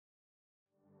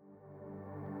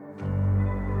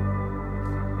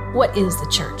What is the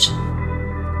church?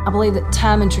 I believe that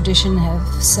time and tradition have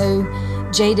so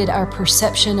jaded our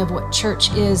perception of what church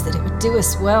is that it would do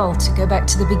us well to go back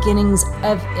to the beginnings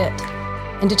of it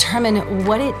and determine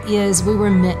what it is we were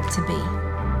meant to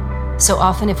be. So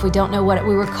often, if we don't know what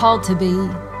we were called to be,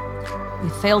 we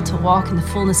failed to walk in the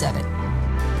fullness of it.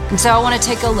 And so I want to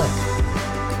take a look.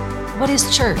 What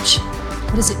is church?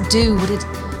 What does it do?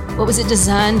 What was it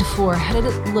designed for? How did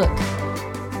it look?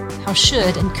 How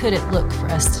should and could it look for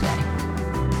us today?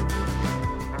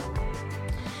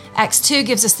 Acts 2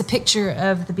 gives us the picture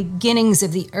of the beginnings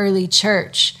of the early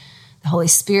church. The Holy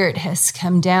Spirit has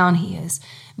come down. He has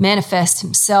manifested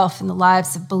himself in the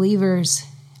lives of believers,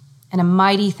 and a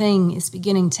mighty thing is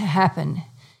beginning to happen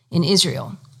in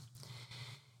Israel.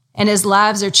 And as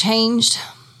lives are changed,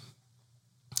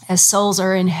 as souls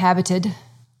are inhabited,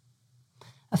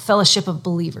 a fellowship of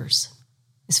believers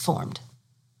is formed.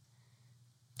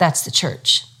 That's the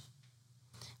church.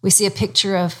 We see a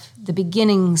picture of the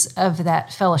beginnings of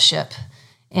that fellowship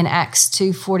in Acts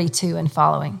 2:42 and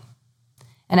following.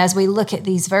 And as we look at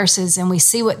these verses and we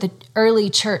see what the early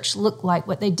church looked like,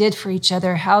 what they did for each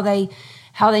other, how they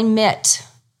met,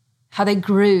 how they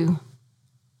grew,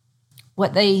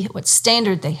 what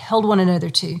standard they held one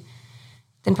another to,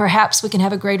 then perhaps we can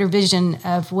have a greater vision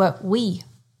of what we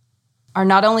are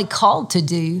not only called to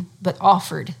do, but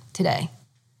offered today.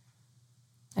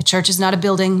 A church is not a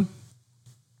building.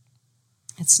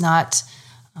 It's not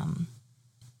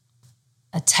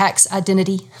a tax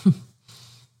identity.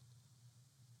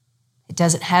 It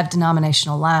doesn't have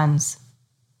denominational lines.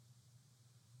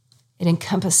 It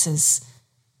encompasses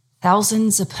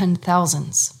thousands upon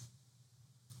thousands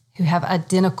who have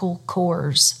identical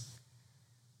cores.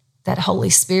 That Holy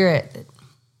Spirit that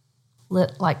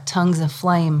lit like tongues of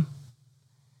flame.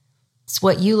 It's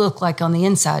what you look like on the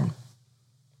inside.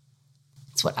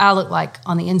 It's what I look like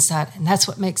on the inside, and that's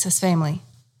what makes us family.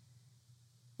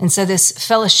 And so this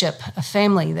fellowship, a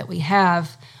family that we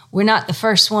have, we're not the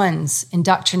first ones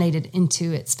indoctrinated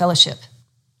into its fellowship.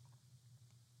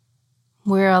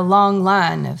 We're a long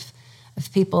line of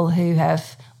people who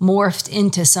have morphed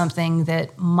into something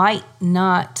that might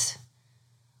not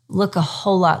look a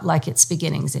whole lot like its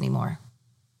beginnings anymore.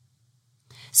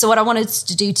 So what I wanted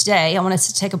to do today, I wanted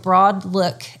to take a broad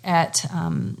look at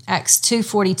Acts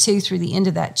 2:42 through the end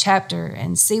of that chapter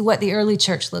and see what the early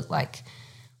church looked like.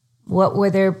 What were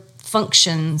their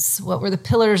functions? What were the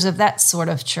pillars of that sort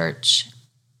of church?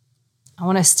 I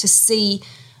want us to see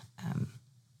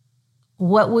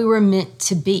what we were meant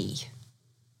to be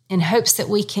in hopes that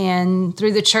we can,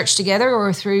 through the church together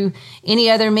or through any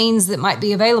other means that might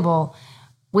be available,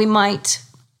 we might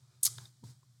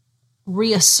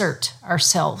reassert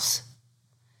ourselves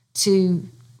to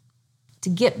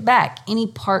get back any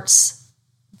parts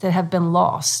that have been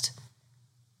lost.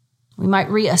 We might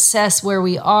reassess where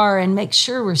we are and make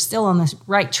sure we're still on the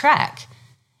right track.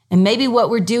 And maybe what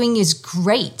we're doing is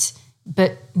great,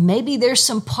 but maybe there's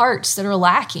some parts that are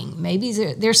lacking. Maybe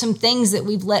there's some things that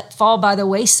we've let fall by the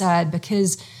wayside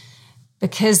because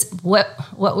what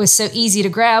was so easy to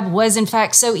grab was in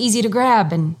fact so easy to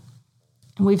grab, and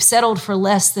we've settled for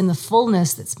less than the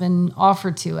fullness that's been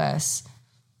offered to us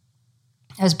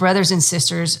as brothers and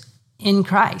sisters in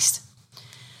Christ.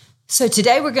 So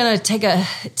today we're going to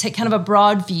take kind of a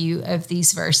broad view of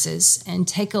these verses and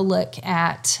take a look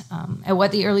at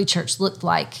what the early church looked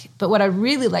like. But what I'd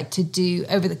really like to do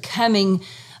over the coming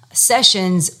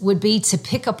sessions would be to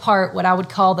pick apart what I would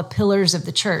call the pillars of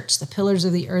the church, the pillars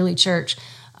of the early church.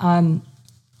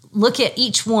 Look at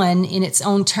each one in its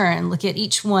own turn. Look at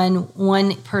each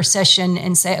one per session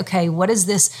and say, okay, what is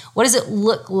this? What does it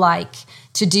look like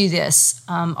to do this?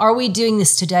 Are we doing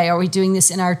this today? Are we doing this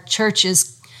in our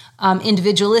churches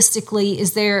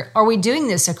individualistically? Are we doing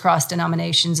this across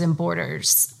denominations and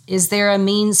borders? Is there a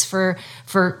means for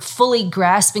fully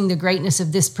grasping the greatness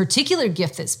of this particular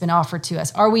gift that's been offered to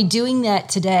us? Are we doing that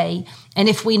today? And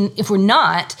if we're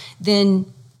not, then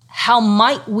how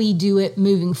might we do it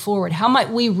moving forward? How might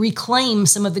we reclaim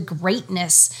some of the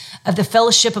greatness of the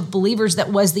fellowship of believers that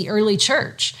was the early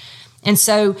church? And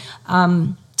so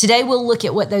today we'll look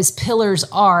at what those pillars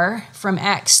are from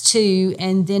Acts 2,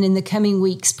 and then in the coming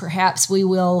weeks, perhaps we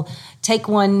will take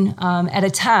one at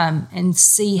a time and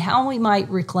see how we might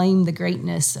reclaim the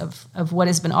greatness of what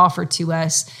has been offered to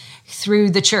us through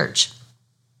the church.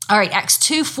 All right, Acts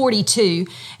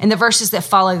 2:42, and the verses that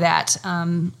follow that,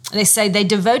 they say they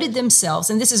devoted themselves,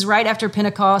 and this is right after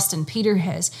Pentecost, and Peter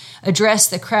has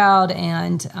addressed the crowd,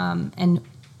 and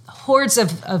hordes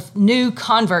of new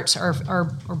converts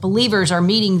or believers are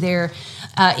meeting there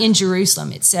in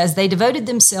Jerusalem. It says they devoted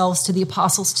themselves to the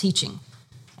apostles' teaching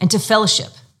and to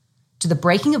fellowship, to the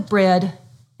breaking of bread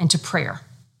and to prayer.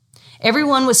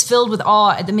 Everyone was filled with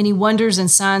awe at the many wonders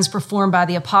and signs performed by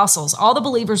the apostles. All the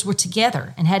believers were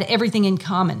together and had everything in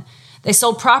common. They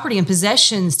sold property and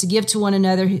possessions to give to one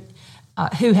another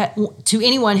to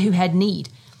anyone who had need.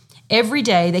 Every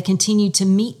day they continued to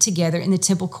meet together in the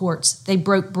temple courts. They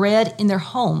broke bread in their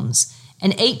homes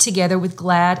and ate together with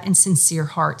glad and sincere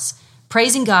hearts,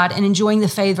 praising God and enjoying the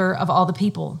favor of all the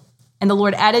people. And the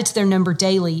Lord added to their number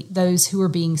daily those who were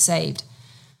being saved.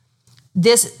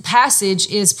 This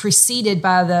passage is preceded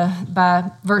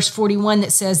by verse 41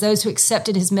 that says, those who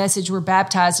accepted his message were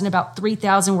baptized, and about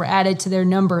 3,000 were added to their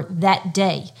number that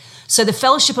day. So the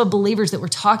fellowship of believers that we're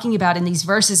talking about in these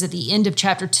verses at the end of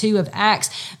chapter 2 of Acts,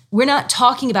 we're not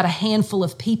talking about a handful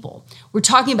of people. We're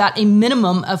talking about a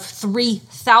minimum of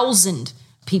 3,000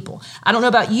 people. I don't know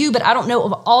about you, but I don't know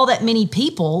of all that many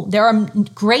people. There are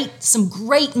some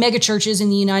great megachurches in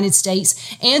the United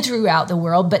States and throughout the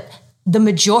world, but the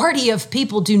majority of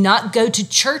people do not go to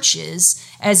churches,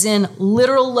 as in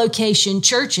literal location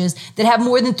churches, that have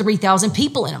more than 3,000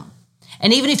 people in them.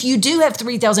 And even if you do have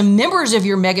 3,000 members of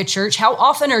your megachurch, how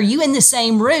often are you in the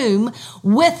same room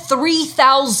with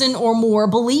 3,000 or more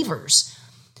believers?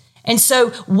 And so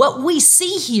what we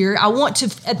see here, I want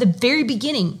to, at the very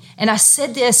beginning, and I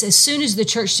said this as soon as the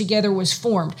church together was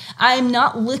formed, I am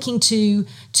not looking to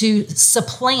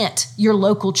supplant your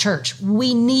local church.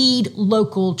 We need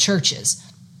local churches.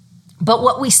 But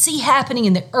what we see happening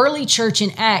in the early church in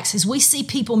Acts is we see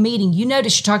people meeting. You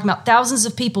notice you're talking about thousands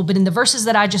of people, but in the verses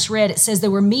that I just read, it says they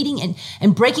were meeting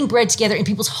and breaking bread together in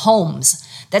people's homes.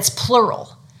 That's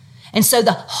plural. And so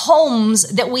the homes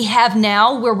that we have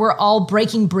now where we're all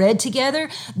breaking bread together,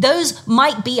 those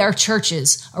might be our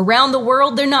churches. Around the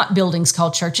world, they're not buildings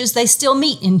called churches. They still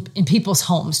meet in people's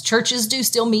homes. Churches do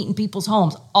still meet in people's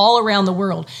homes all around the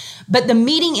world. But the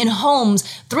meeting in homes,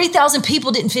 3,000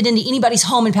 people didn't fit into anybody's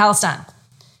home in Palestine.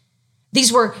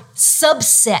 These were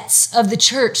subsets of the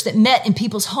church that met in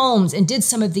people's homes and did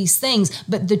some of these things.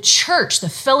 But the church, the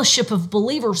fellowship of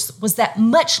believers, was that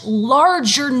much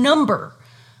larger number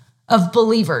of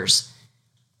believers.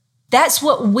 That's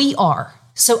what we are.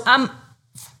 So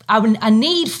I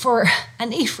need for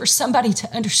somebody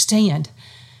to understand.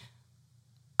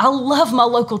 I love my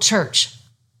local church.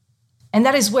 And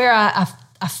that is where I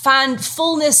find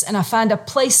fullness and I find a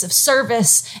place of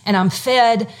service and I'm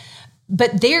fed.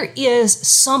 But there is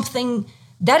something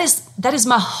that is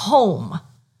my home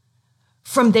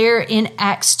from there in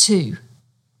Acts 2.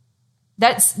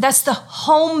 That's the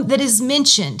home that is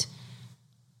mentioned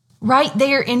right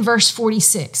there in verse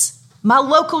 46. My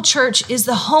local church is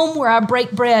the home where I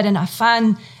break bread and I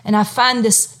find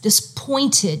this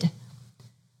pointed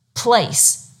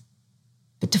place.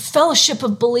 But the fellowship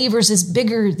of believers is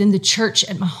bigger than the church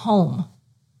at my home.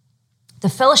 The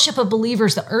fellowship of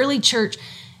believers, the early church,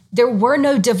 there were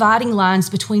no dividing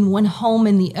lines between one home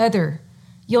and the other.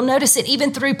 You'll notice that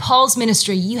even through Paul's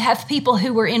ministry, you have people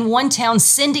who were in one town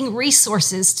sending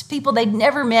resources to people they'd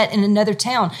never met in another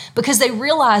town because they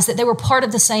realized that they were part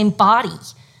of the same body.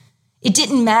 It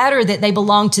didn't matter that they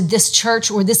belonged to this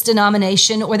church or this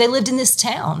denomination or they lived in this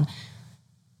town.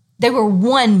 They were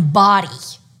one body.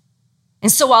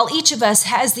 And so while each of us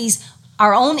has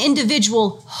our own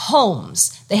individual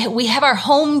homes, we have our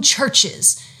home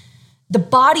churches, the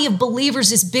body of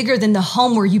believers is bigger than the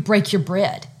home where you break your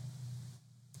bread.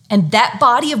 And that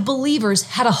body of believers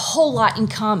had a whole lot in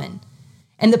common.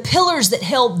 And the pillars that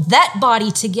held that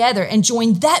body together and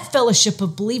joined that fellowship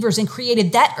of believers and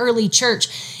created that early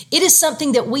church, it is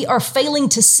something that we are failing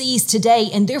to seize today.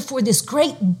 And therefore, this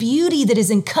great beauty that is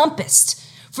encompassed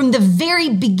from the very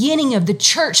beginning of the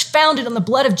church founded on the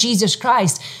blood of Jesus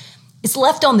Christ, it's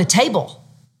left on the table.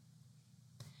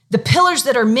 The pillars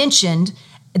that are mentioned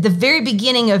at the very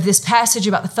beginning of this passage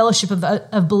about the fellowship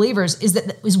of believers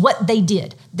is what they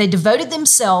did. They devoted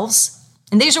themselves,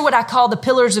 and these are what I call the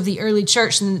pillars of the early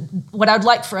church and what I'd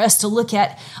like for us to look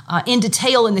at in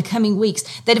detail in the coming weeks.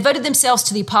 They devoted themselves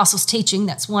to the apostles' teaching,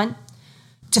 that's one,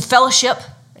 to fellowship,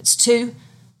 that's two,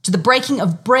 to the breaking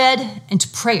of bread, and to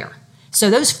prayer. So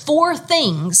those four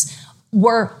things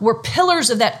were pillars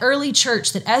of that early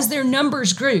church that as their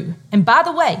numbers grew, and by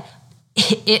the way,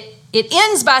 it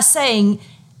ends by saying,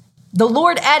 the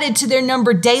Lord added to their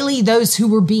number daily those who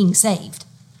were being saved.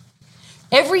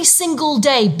 Every single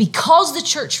day, because the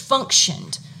church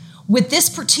functioned with this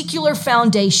particular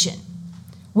foundation,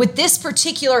 with this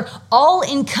particular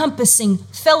all-encompassing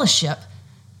fellowship,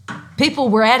 people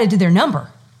were added to their number.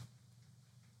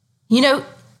 You know,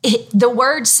 the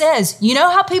word says, you know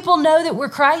how people know that we're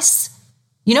Christ's?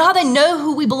 You know how they know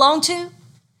who we belong to?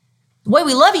 The way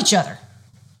we love each other.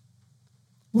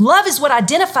 Love is what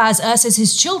identifies us as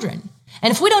his children.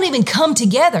 And if we don't even come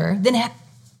together, then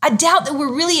I doubt that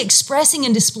we're really expressing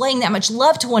and displaying that much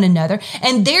love to one another.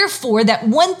 And therefore, that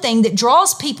one thing that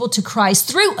draws people to Christ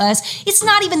through us, it's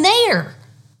not even there.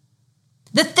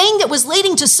 The thing that was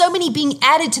leading to so many being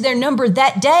added to their number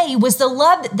that day was the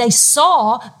love that they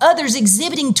saw others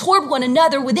exhibiting toward one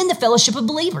another within the fellowship of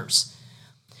believers.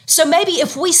 So maybe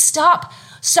if we stop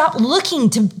looking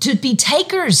to be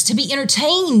takers, to be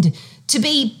entertained, to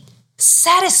be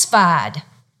satisfied,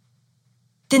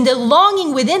 then the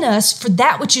longing within us for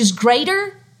that which is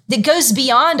greater, that goes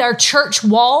beyond our church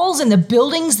walls and the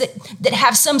buildings that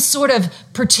have some sort of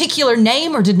particular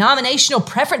name or denominational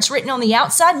preference written on the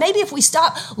outside, maybe if we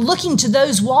stop looking to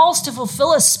those walls to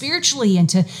fulfill us spiritually and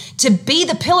to be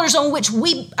the pillars on which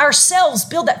we ourselves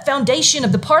build that foundation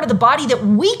of the part of the body that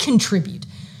we contribute,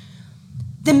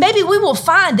 then maybe we will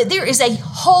find that there is a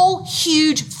whole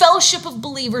huge fellowship of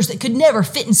believers that could never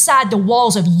fit inside the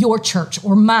walls of your church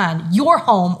or mine, your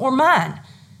home or mine.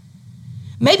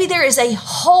 Maybe there is a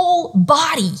whole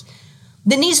body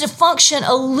that needs to function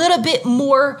a little bit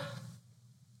more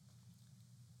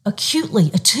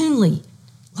acutely, attunely,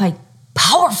 like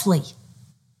powerfully.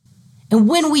 And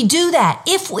when we do that,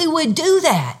 if we would do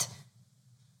that,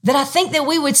 then I think that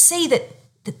we would see that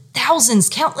the thousands,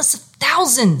 countless of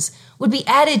thousands, would be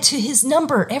added to his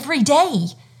number every day.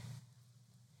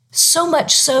 So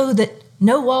much so that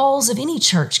no walls of any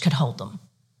church could hold them.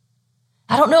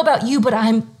 I don't know about you, but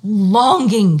I'm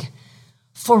longing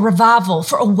for revival,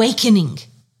 for awakening.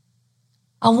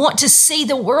 I want to see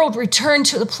the world return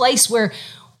to the place where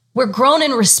grown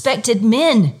and respected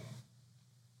men,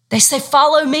 they say,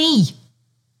 follow me.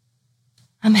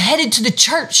 I'm headed to the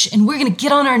church and we're going to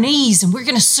get on our knees and we're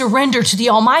going to surrender to the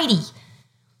Almighty.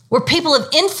 Where people of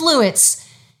influence,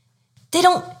 they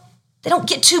don't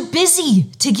get too busy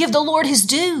to give the Lord his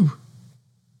due.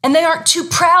 And they aren't too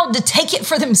proud to take it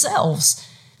for themselves.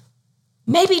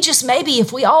 Maybe, just maybe,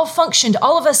 if we all functioned,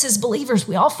 all of us as believers,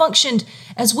 we all functioned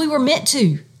as we were meant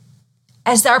to,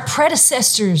 as our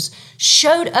predecessors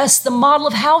showed us the model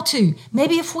of how to.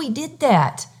 Maybe if we did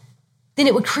that, then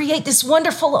it would create this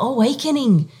wonderful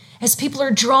awakening as people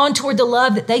are drawn toward the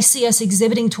love that they see us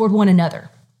exhibiting toward one another.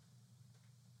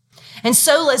 And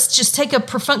so let's just take a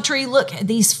perfunctory look at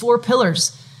these 4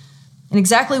 pillars and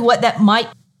exactly what that might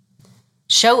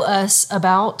show us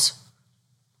about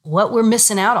what we're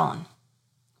missing out on,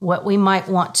 what we might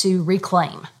want to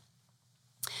reclaim.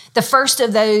 The first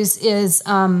of those is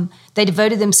they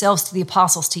devoted themselves to the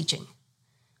apostles' teaching.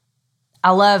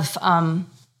 I'm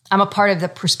a part of the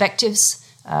Perspectives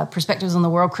on the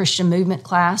World Christian Movement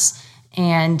class.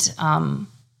 And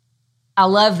I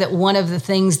love that one of the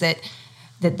things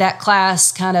that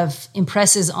class kind of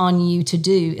impresses on you to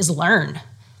do is learn.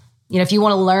 You know, if you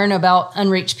want to learn about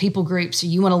unreached people groups, or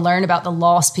you want to learn about the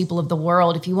lost people of the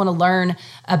world, if you want to learn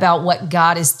about what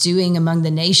God is doing among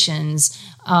the nations,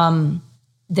 then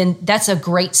that's a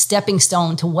great stepping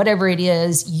stone to whatever it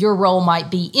is your role might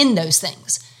be in those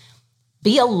things.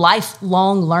 Be a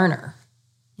lifelong learner.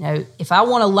 You know, if I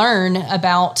want to learn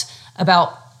about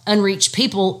unreached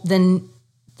people, then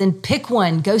pick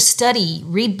one, go study,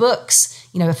 read books.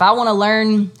 You know, if I want to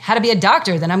learn how to be a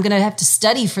doctor, then I'm going to have to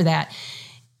study for that.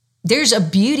 There's a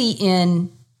beauty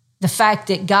in the fact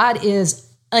that God is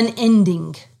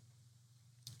unending,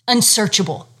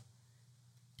 unsearchable.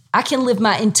 I can live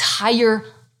my entire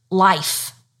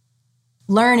life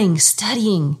learning,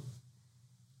 studying.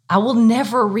 I will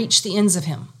never reach the ends of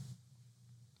him.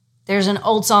 There's an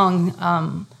old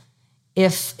song,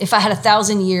 if I had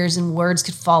 1,000 years and words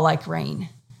could fall like rain,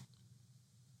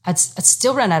 I'd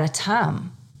still run out of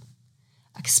time.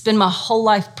 I could spend my whole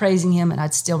life praising him and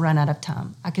I'd still run out of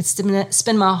time. I could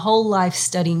spend my whole life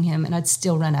studying him and I'd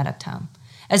still run out of time.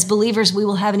 As believers, we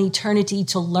will have an eternity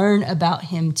to learn about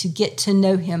him, to get to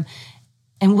know him,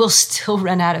 and we'll still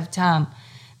run out of time.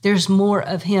 There's more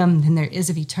of him than there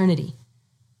is of eternity.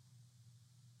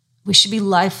 We should be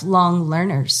lifelong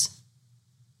learners.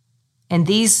 And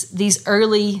these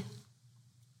early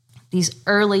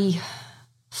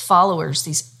followers,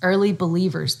 these early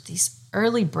believers, these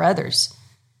early brothers,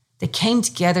 they came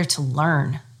together to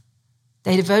learn.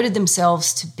 They devoted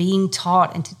themselves to being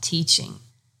taught and to teaching,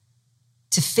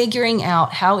 to figuring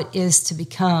out how it is to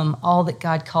become all that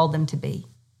God called them to be.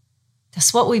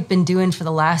 That's what we've been doing for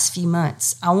the last few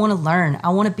months. I want to learn. I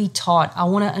want to be taught. I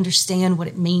want to understand what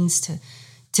it means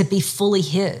to be fully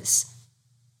his.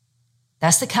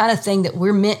 That's the kind of thing that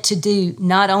we're meant to do,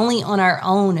 not only on our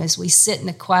own as we sit in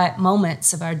the quiet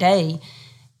moments of our day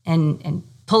and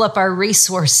pull up our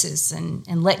resources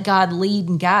and let God lead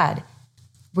and guide.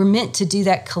 We're meant to do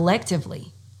that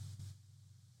collectively.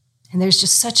 And there's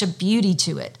just such a beauty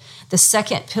to it. The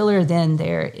second pillar then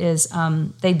there is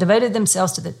they devoted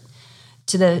themselves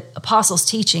to the apostles'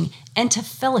 teaching and to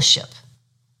fellowship.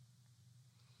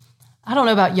 I don't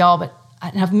know about y'all, but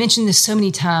I've mentioned this so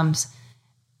many times,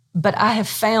 but I have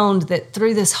found that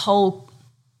through this whole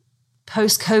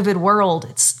post-COVID world,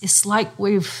 it's like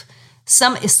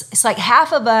it's like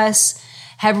half of us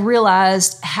have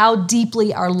realized how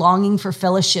deeply our longing for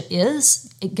fellowship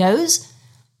goes.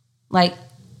 Like,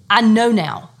 I know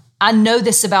now. I know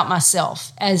this about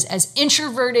myself. As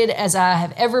introverted as I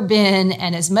have ever been,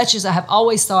 and as much as I have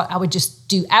always thought I would just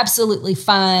do absolutely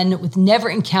fine with never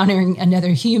encountering another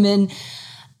human,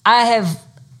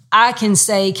 I can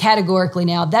say categorically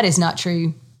now that is not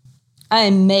true. I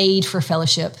am made for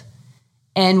fellowship.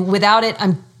 And without it,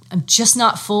 I'm just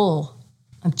not full.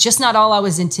 I'm just not all I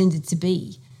was intended to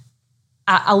be.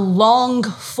 I long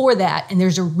for that, and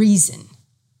there's a reason.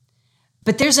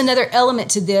 But there's another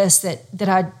element to this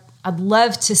that I'd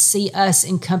love to see us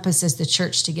encompass as the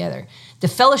church together. The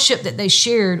fellowship that they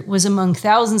shared was among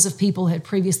thousands of people who had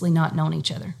previously not known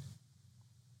each other.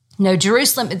 No,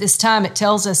 Jerusalem at this time, it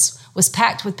tells us, was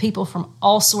packed with people from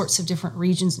all sorts of different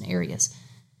regions and areas.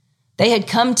 They had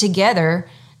come together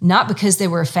not because they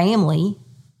were a family,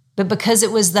 but because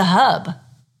it was the hub.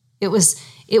 It was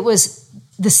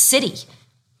the city.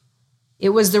 It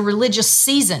was the religious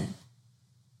season.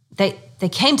 They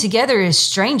came together as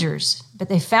strangers, but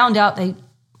they found out they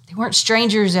weren't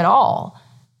strangers at all.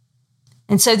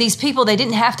 And so these people, they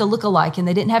didn't have to look alike and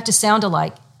they didn't have to sound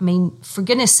alike. I mean, for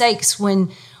goodness sakes, when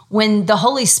the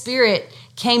Holy Spirit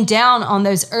came down on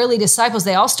those early disciples,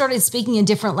 they all started speaking in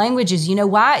different languages. You know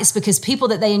why? It's because people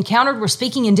that they encountered were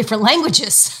speaking in different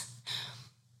languages.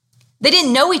 They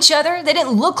didn't know each other. They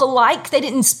didn't look alike. They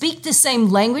didn't speak the same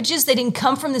languages. They didn't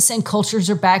come from the same cultures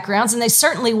or backgrounds, and they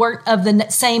certainly weren't of the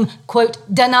same, quote,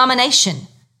 denomination.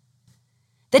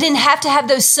 They didn't have to have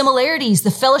those similarities.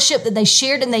 The fellowship that they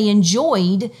shared and they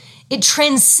enjoyed, it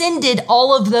transcended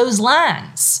all of those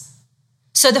lines.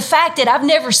 So the fact that I've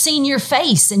never seen your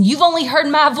face and you've only heard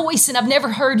my voice and I've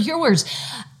never heard yours,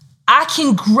 I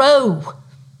can grow.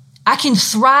 I can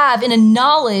thrive in a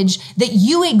knowledge that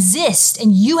you exist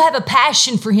and you have a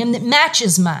passion for him that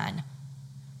matches mine.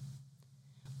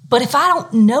 But if I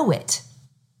don't know it,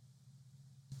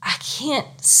 I can't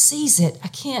seize it. I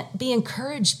can't be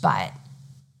encouraged by it.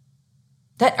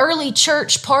 That early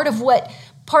church, part of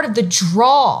the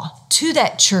draw to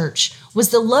that church was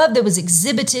the love that was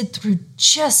exhibited through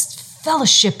just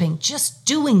fellowshipping, just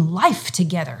doing life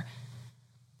together,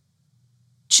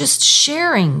 just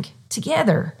sharing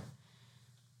together.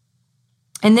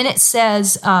 And then it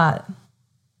says that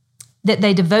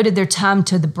they devoted their time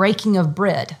to the breaking of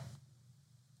bread.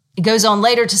 It goes on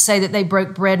later to say that they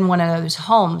broke bread in one another's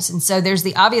homes. And so there's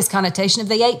the obvious connotation of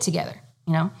they ate together,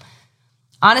 you know.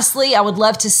 Honestly, I would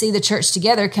love to see the church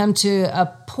together come to a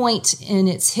point in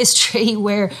its history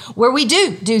where we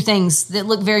do things that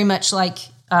look very much like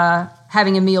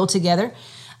having a meal together.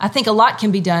 I think a lot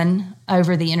can be done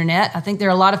over the internet. I think there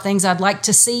are a lot of things I'd like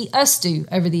to see us do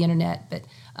over the internet, but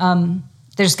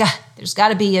there's got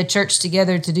to be a church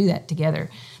together to do that together.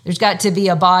 There's got to be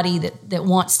a body that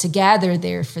wants to gather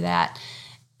there for that.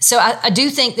 So I do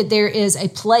think that there is a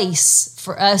place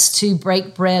for us to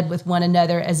break bread with one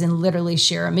another, as in literally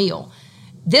share a meal.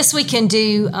 This we can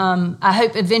do, I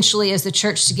hope eventually as the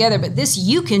church together, but this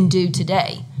you can do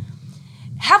today.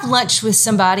 Have lunch with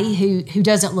somebody who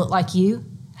doesn't look like you.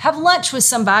 Have lunch with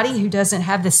somebody who doesn't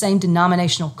have the same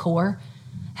denominational core.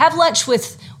 Have lunch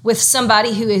with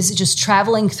somebody who is just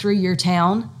traveling through your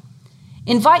town.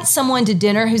 Invite someone to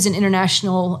dinner who's an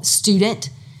international student.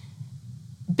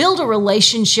 Build a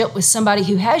relationship with somebody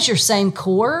who has your same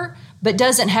core, but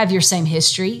doesn't have your same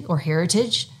history or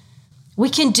heritage. We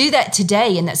can do that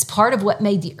today, and that's part of what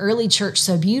made the early church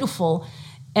so beautiful,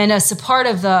 and it's a part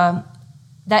of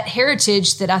that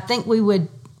heritage that I think we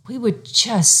would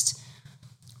just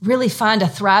really find a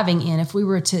thriving in if we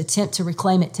were to attempt to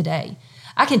reclaim it today.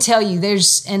 I can tell you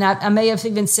and I may have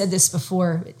even said this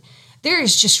before, there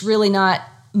is just really not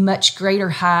much greater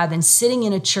high than sitting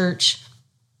in a church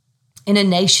in a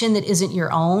nation that isn't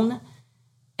your own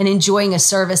and enjoying a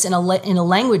service in a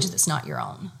language that's not your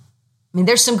own. I mean,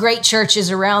 there's some great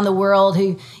churches around the world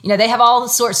who, they have all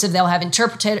sorts of, they'll have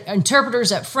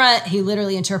interpreters up front who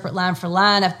literally interpret line for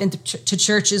line. I've been to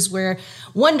churches where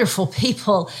wonderful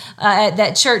people at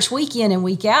that church week in and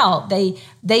week out,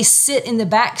 they sit in the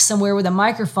back somewhere with a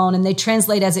microphone and they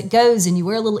translate as it goes, and you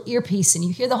wear a little earpiece and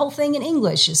you hear the whole thing in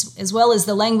English as well as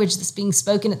the language that's being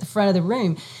spoken at the front of the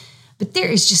room. But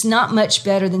there is just not much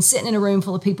better than sitting in a room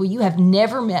full of people you have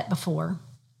never met before,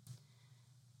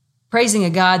 praising a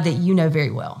God that you know very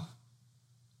well.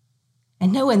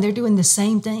 and knowing they're doing the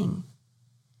same thing.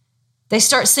 They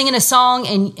start singing a song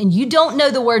and you don't know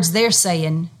the words they're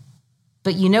saying,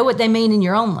 but you know what they mean in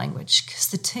your own language because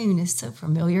the tune is so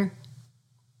familiar.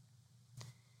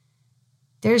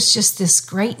 There's just this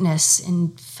greatness in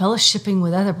fellowshipping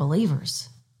with other believers.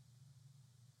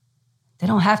 They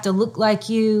don't have to look like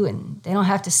you and they don't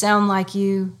have to sound like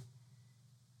you.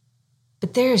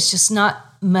 But there's just not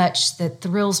much that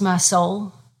thrills my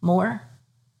soul more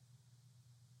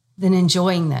than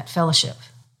enjoying that fellowship.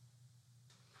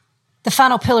 The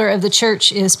final pillar of the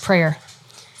church is prayer.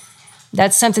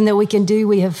 That's something that we can do.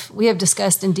 We have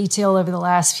discussed in detail over the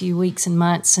last few weeks and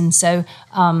months. And so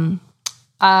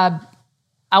I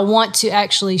want to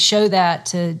actually show that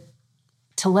to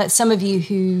let some of you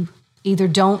who either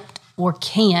don't or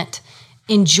can't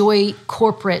enjoy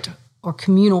corporate or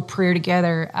communal prayer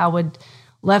together. I would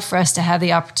love for us to have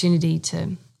the opportunity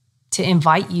to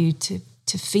invite you to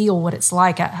feel what it's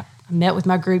like. I met with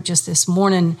my group just this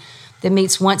morning that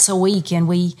meets once a week, and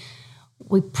we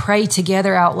pray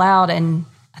together out loud. And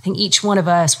I think each one of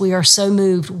us, we are so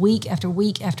moved week after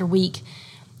week after week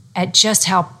at just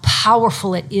how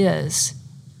powerful it is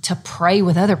to pray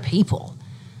with other people.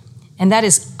 And that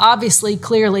is obviously,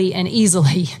 clearly, and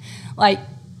easily, like,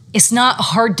 it's not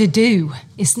hard to do.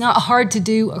 It's not hard to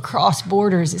do across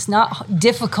borders. It's not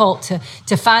difficult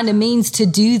to find a means to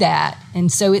do that.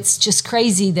 And so it's just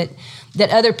crazy that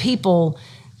other people,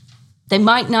 they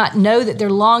might not know that they're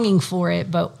longing for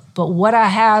it, but what I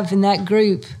have in that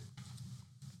group,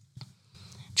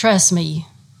 trust me,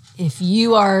 if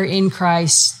you are in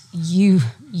Christ, you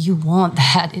want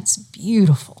that. It's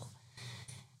beautiful.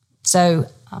 So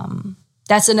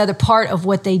that's another part of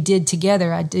what they did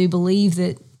together. I do believe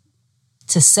that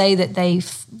to say that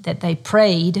they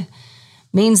prayed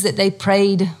means that they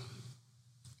prayed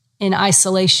in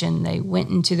isolation. They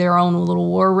went into their own little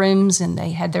war rooms and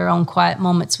they had their own quiet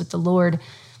moments with the Lord.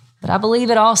 But I believe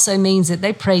it also means that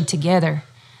they prayed together.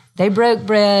 They broke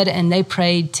bread and they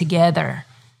prayed together.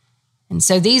 And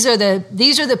so these are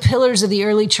the pillars of the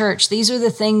early church. These are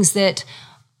the things that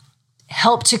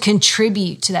help to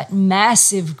contribute to that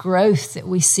massive growth that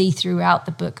we see throughout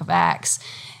the book of Acts.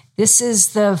 This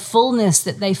is the fullness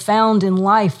that they found in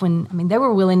life when, they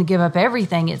were willing to give up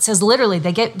everything. It says literally,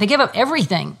 they gave up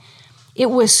everything.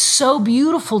 It was so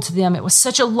beautiful to them. It was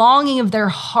such a longing of their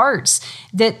hearts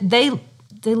that they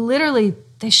literally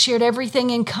shared everything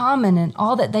in common, and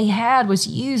all that they had was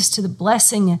used to the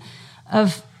blessing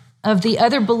of the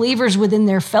other believers within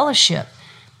their fellowship.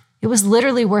 It was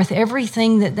literally worth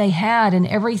everything that they had and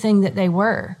everything that they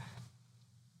were.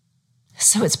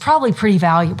 So it's probably pretty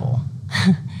valuable.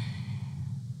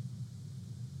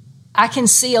 I can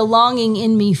see a longing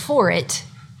in me for it,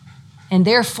 and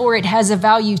therefore it has a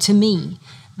value to me.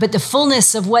 But the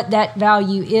fullness of what that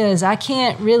value is, I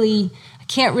can't really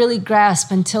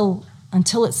grasp until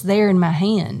it's there in my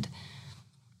hand.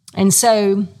 And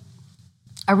so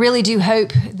I really do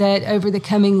hope that over the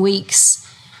coming weeks,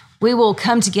 we will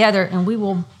come together and we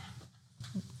will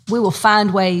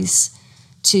find ways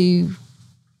to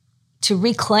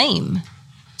reclaim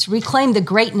the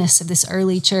greatness of this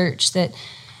early church, that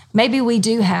maybe we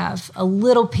do have a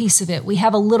little piece of it. We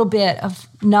have a little bit of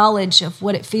knowledge of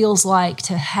what it feels like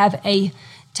to have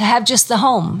just the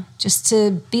home, just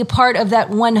to be a part of that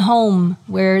one home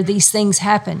where these things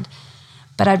happened.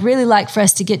 But I'd really like for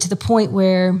us to get to the point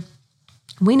where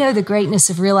we know the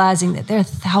greatness of realizing that there are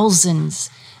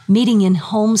thousands meeting in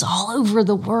homes all over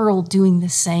the world doing the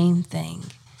same thing.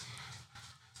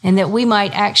 And that we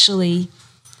might actually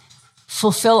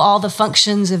fulfill all the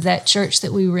functions of that church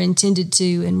that we were intended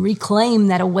to, and reclaim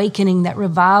that awakening, that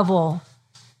revival,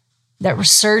 that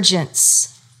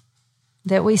resurgence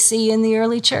that we see in the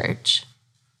early church.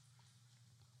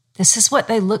 This is what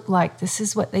they looked like. This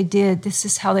is what they did. This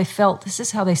is how they felt. This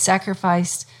is how they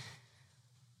sacrificed.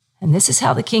 And this is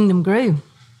how the kingdom grew.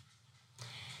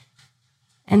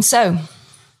 And so,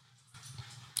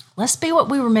 let's be what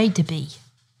we were made to be.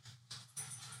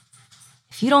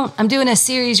 If you don't, I'm doing a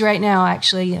series right now,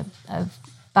 actually, a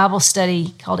Bible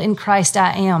study called In Christ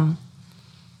I Am.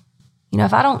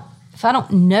 If I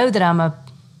don't know that I'm a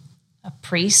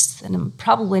priest, then I'm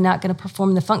probably not going to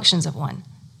perform the functions of one.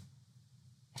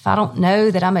 If I don't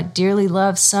know that I'm a dearly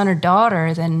loved son or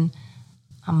daughter, then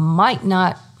I might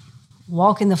not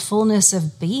walk in the fullness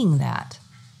of being that.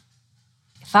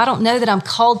 If I don't know that I'm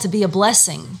called to be a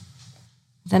blessing,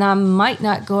 then I might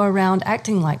not go around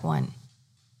acting like one.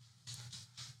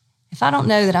 If I don't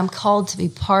know that I'm called to be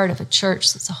part of a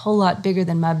church that's a whole lot bigger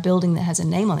than my building that has a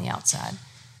name on the outside,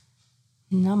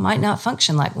 I might not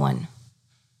function like one.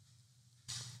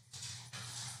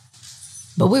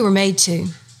 But we were made to.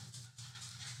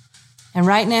 And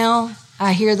right now,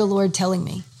 I hear the Lord telling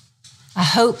me, I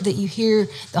hope that you hear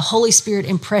the Holy Spirit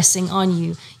impressing on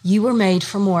you. You were made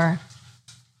for more.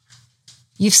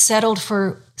 You've settled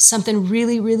for something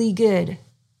really, really good.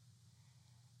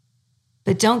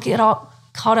 But don't get all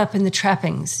caught up in the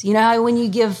trappings. You know how when you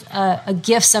give a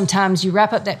gift, sometimes you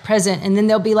wrap up that present and then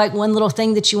there'll be like one little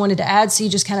thing that you wanted to add, so you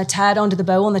just kind of tie it onto the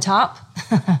bow on the top.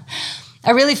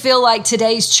 I really feel like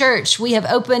today's church, we have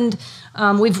opened,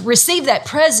 we've received that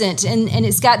present and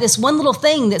it's got this one little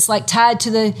thing that's like tied to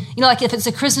the, like if it's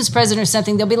a Christmas present or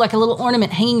something, there'll be like a little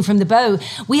ornament hanging from the bow.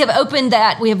 We have opened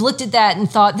that, we have looked at that and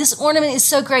thought, this ornament is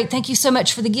so great, thank you so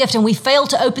much for the gift. And we failed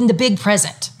to open the big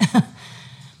present.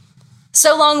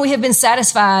 So long we have been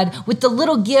satisfied with the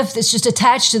little gift that's just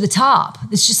attached to the top,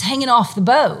 that's just hanging off the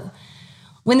bow.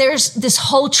 When there's this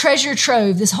whole treasure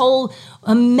trove, this whole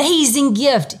amazing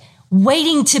gift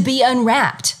waiting to be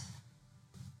unwrapped.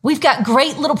 We've got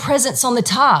great little presents on the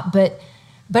top, but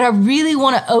I really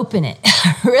want to open it.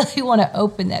 I really want to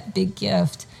open that big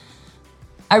gift.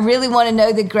 I really want to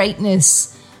know the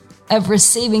greatness of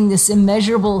receiving this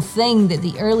immeasurable thing that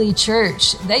the early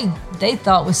church, they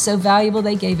thought was so valuable,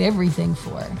 they gave everything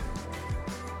for.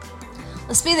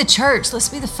 Let's be the church. Let's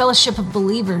be the fellowship of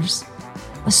believers.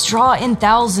 Let's draw in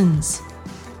thousands.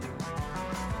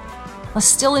 Let's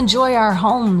still enjoy our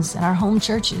homes and our home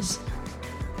churches,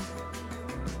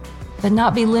 but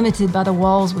not be limited by the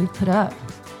walls we've put up,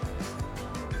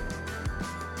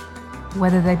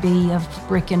 whether they be of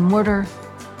brick and mortar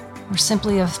or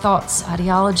simply of thoughts,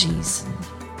 ideologies, and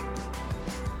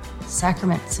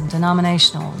sacraments, and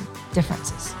denominational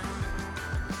differences.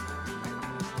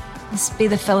 Let's be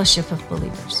the fellowship of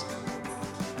believers.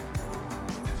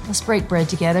 Let's break bread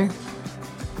together.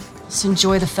 Let's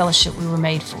enjoy the fellowship we were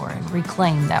made for and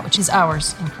reclaim that which is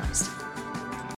ours in Christ.